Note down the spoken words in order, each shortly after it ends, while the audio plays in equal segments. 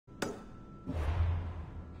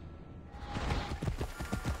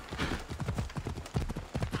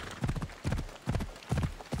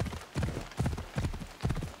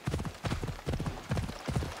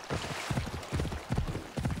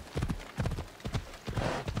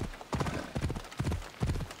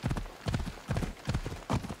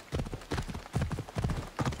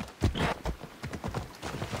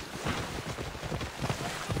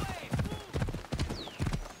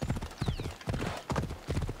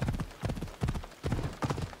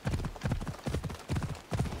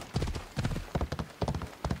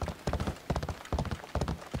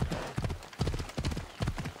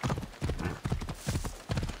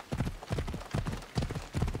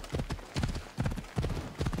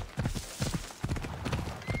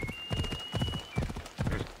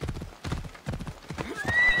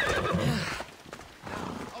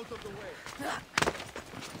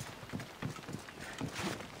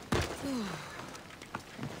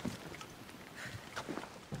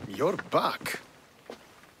You're back.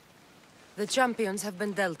 The champions have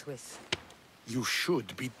been dealt with. You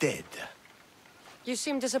should be dead. You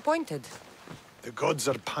seem disappointed. The gods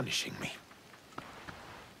are punishing me.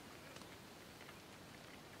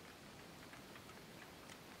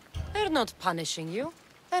 They're not punishing you.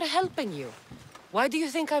 They're helping you. Why do you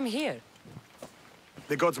think I'm here?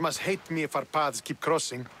 The gods must hate me if our paths keep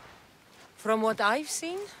crossing. From what I've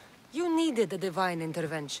seen, you needed a divine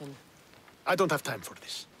intervention. I don't have time for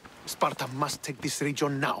this. Sparta must take this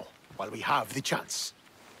region now, while we have the chance.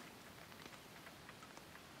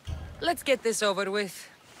 Let's get this over with.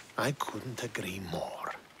 I couldn't agree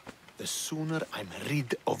more. The sooner I'm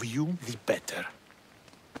rid of you, the better.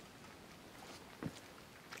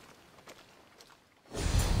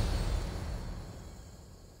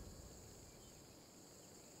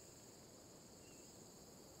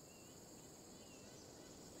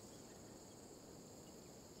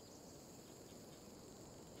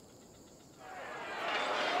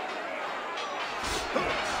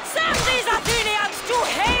 Send these Athenians to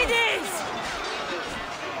Hades!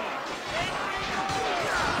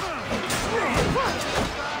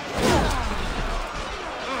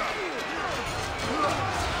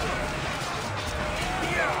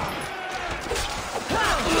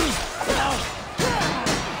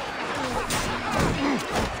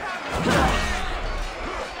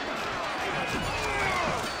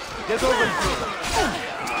 Get over here!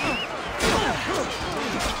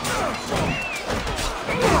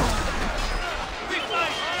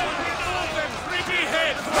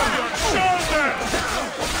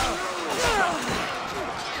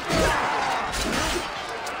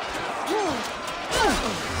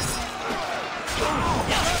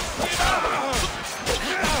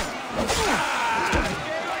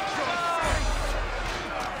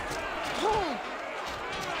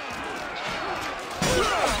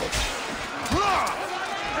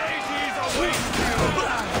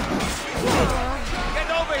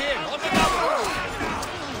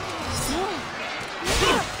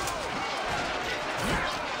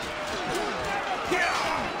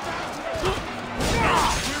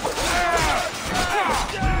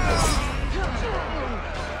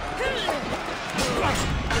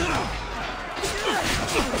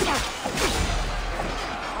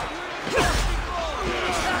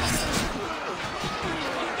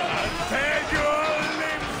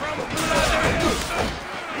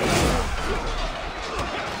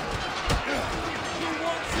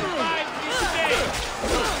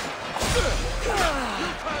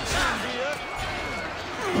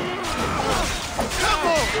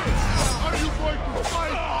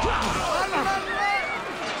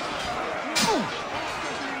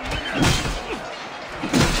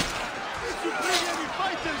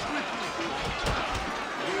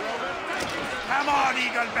 Come on,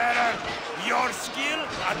 Eagle-bearer! Your skill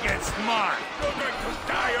against mine! You're going to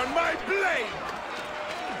die on my blade!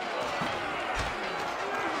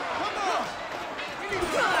 Come on!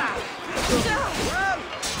 Well,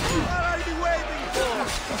 what are you waiting for?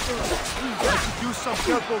 I could use some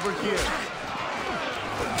help over here.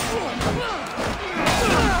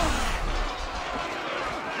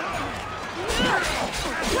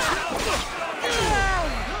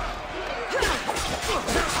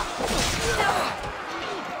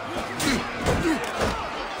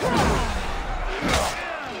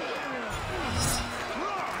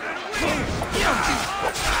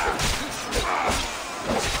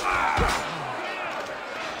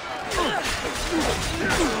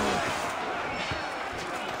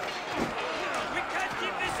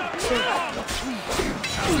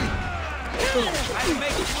 I'll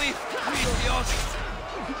make it with the Odyssey.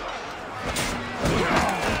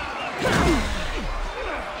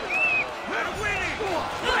 We're winning!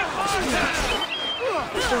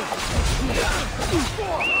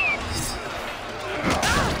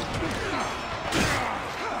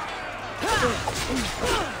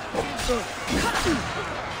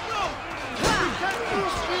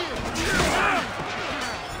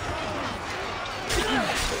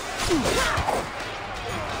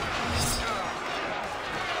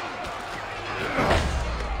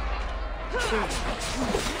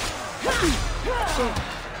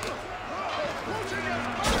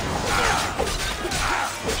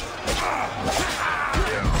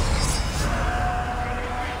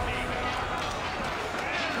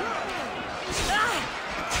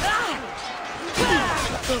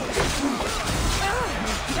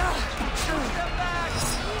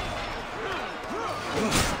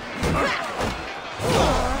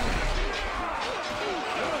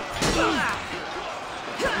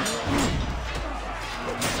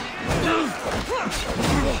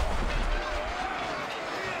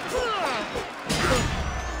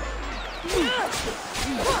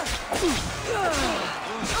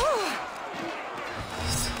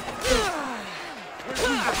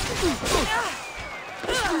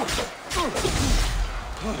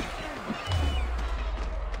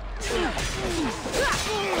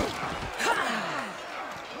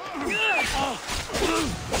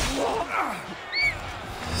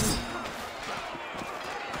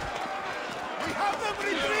 We have them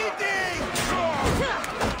retreating!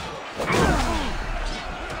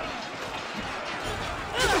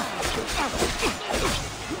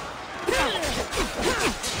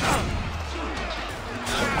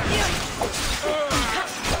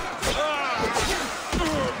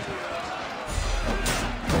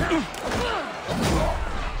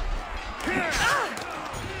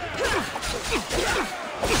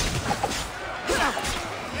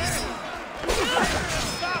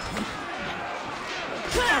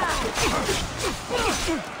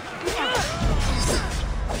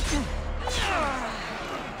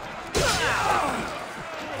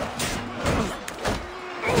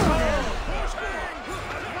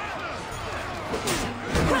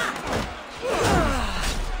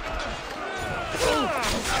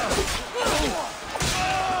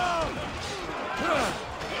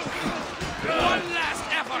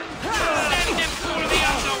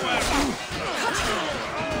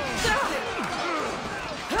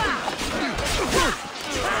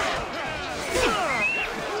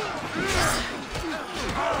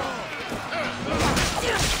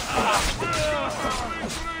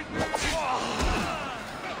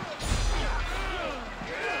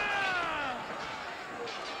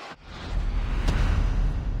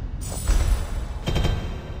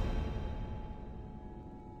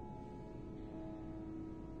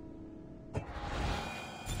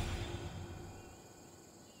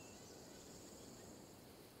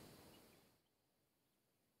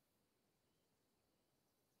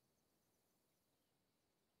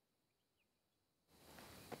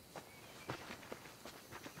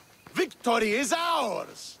 Victory is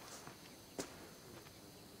ours!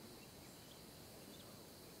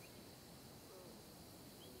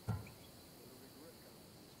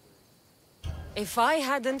 If I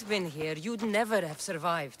hadn't been here, you'd never have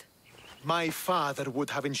survived. My father would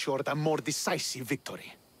have ensured a more decisive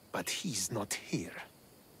victory. But he's not here.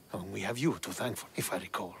 Oh, we have you to thank for, if I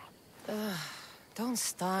recall. Don't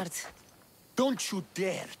start. Don't you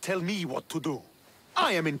dare tell me what to do.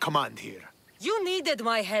 I am in command here. You needed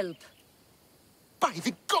my help. By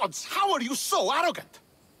the gods, how are you so arrogant?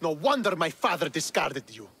 No wonder my father discarded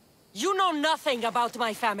you. You know nothing about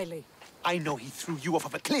my family. I know he threw you off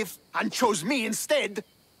of a cliff and chose me instead.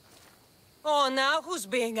 Oh, now who's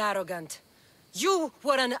being arrogant? You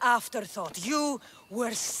were an afterthought. You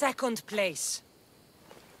were second place.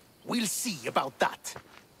 We'll see about that.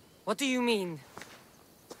 What do you mean?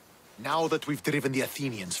 Now that we've driven the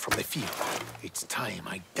Athenians from the field, it's time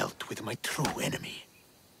I dealt with my true enemy.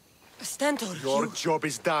 Stentor, Your job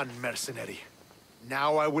is done, mercenary.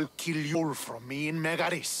 Now I will kill you from me in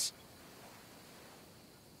Megaris.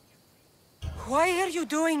 Why are you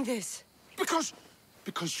doing this?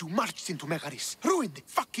 Because you marched into Megaris, ruined the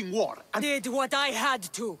fucking war, and... Did what I had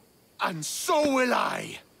to. And so will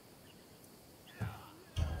I!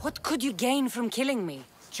 What could you gain from killing me?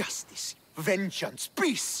 Justice, vengeance,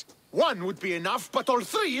 peace! One would be enough, but all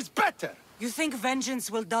three is better! You think vengeance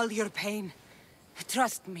will dull your pain?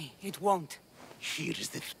 Trust me, it won't. Here is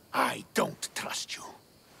the I don't trust you.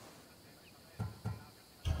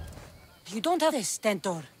 You don't have this,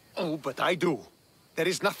 Stentor. Oh, but I do. There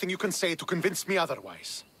is nothing you can say to convince me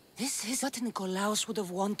otherwise. This is what Nikolaos would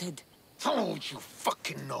have wanted. Oh, you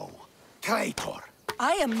fucking know. Traitor.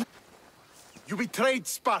 I am... You betrayed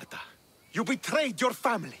Sparta. You betrayed your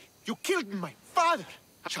family. You killed my father.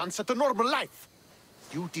 A chance at a normal life.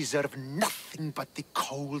 You deserve nothing but the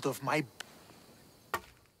cold of my...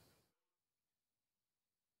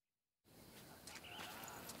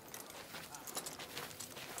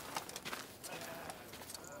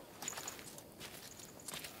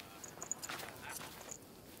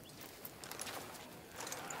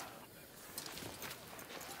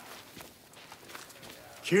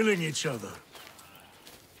 Killing each other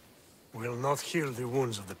will not heal the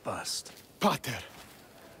wounds of the past. Pater.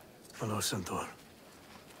 Hello, Centaur.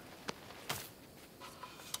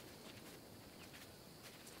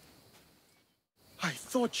 I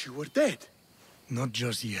thought you were dead. Not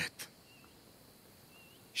just yet.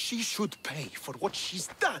 She should pay for what she's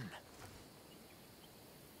done.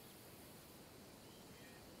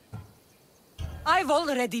 I've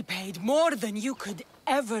already paid more than you could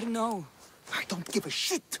ever know. I don't give a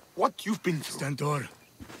shit what you've been through. Stentor,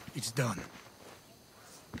 it's done.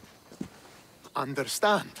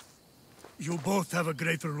 Understand? You both have a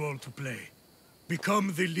greater role to play.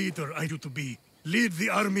 Become the leader I do to be. Lead the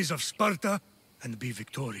armies of Sparta, and be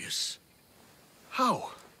victorious.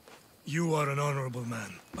 How? You are an honorable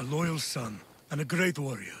man, a loyal son, and a great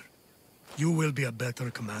warrior. You will be a better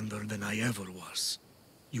commander than I ever was.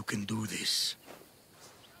 You can do this.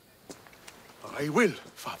 I will,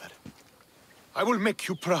 father. I will make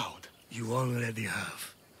you proud. You already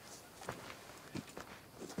have.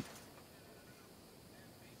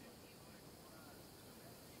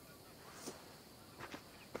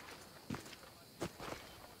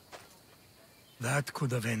 That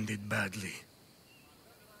could have ended badly.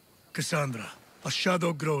 Kassandra, a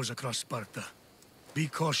shadow grows across Sparta. Be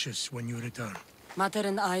cautious when you return. Mater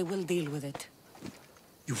and I will deal with it.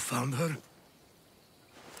 You found her?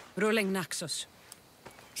 Ruling Naxos.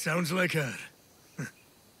 Sounds like her.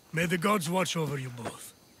 May the gods watch over you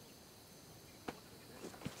both.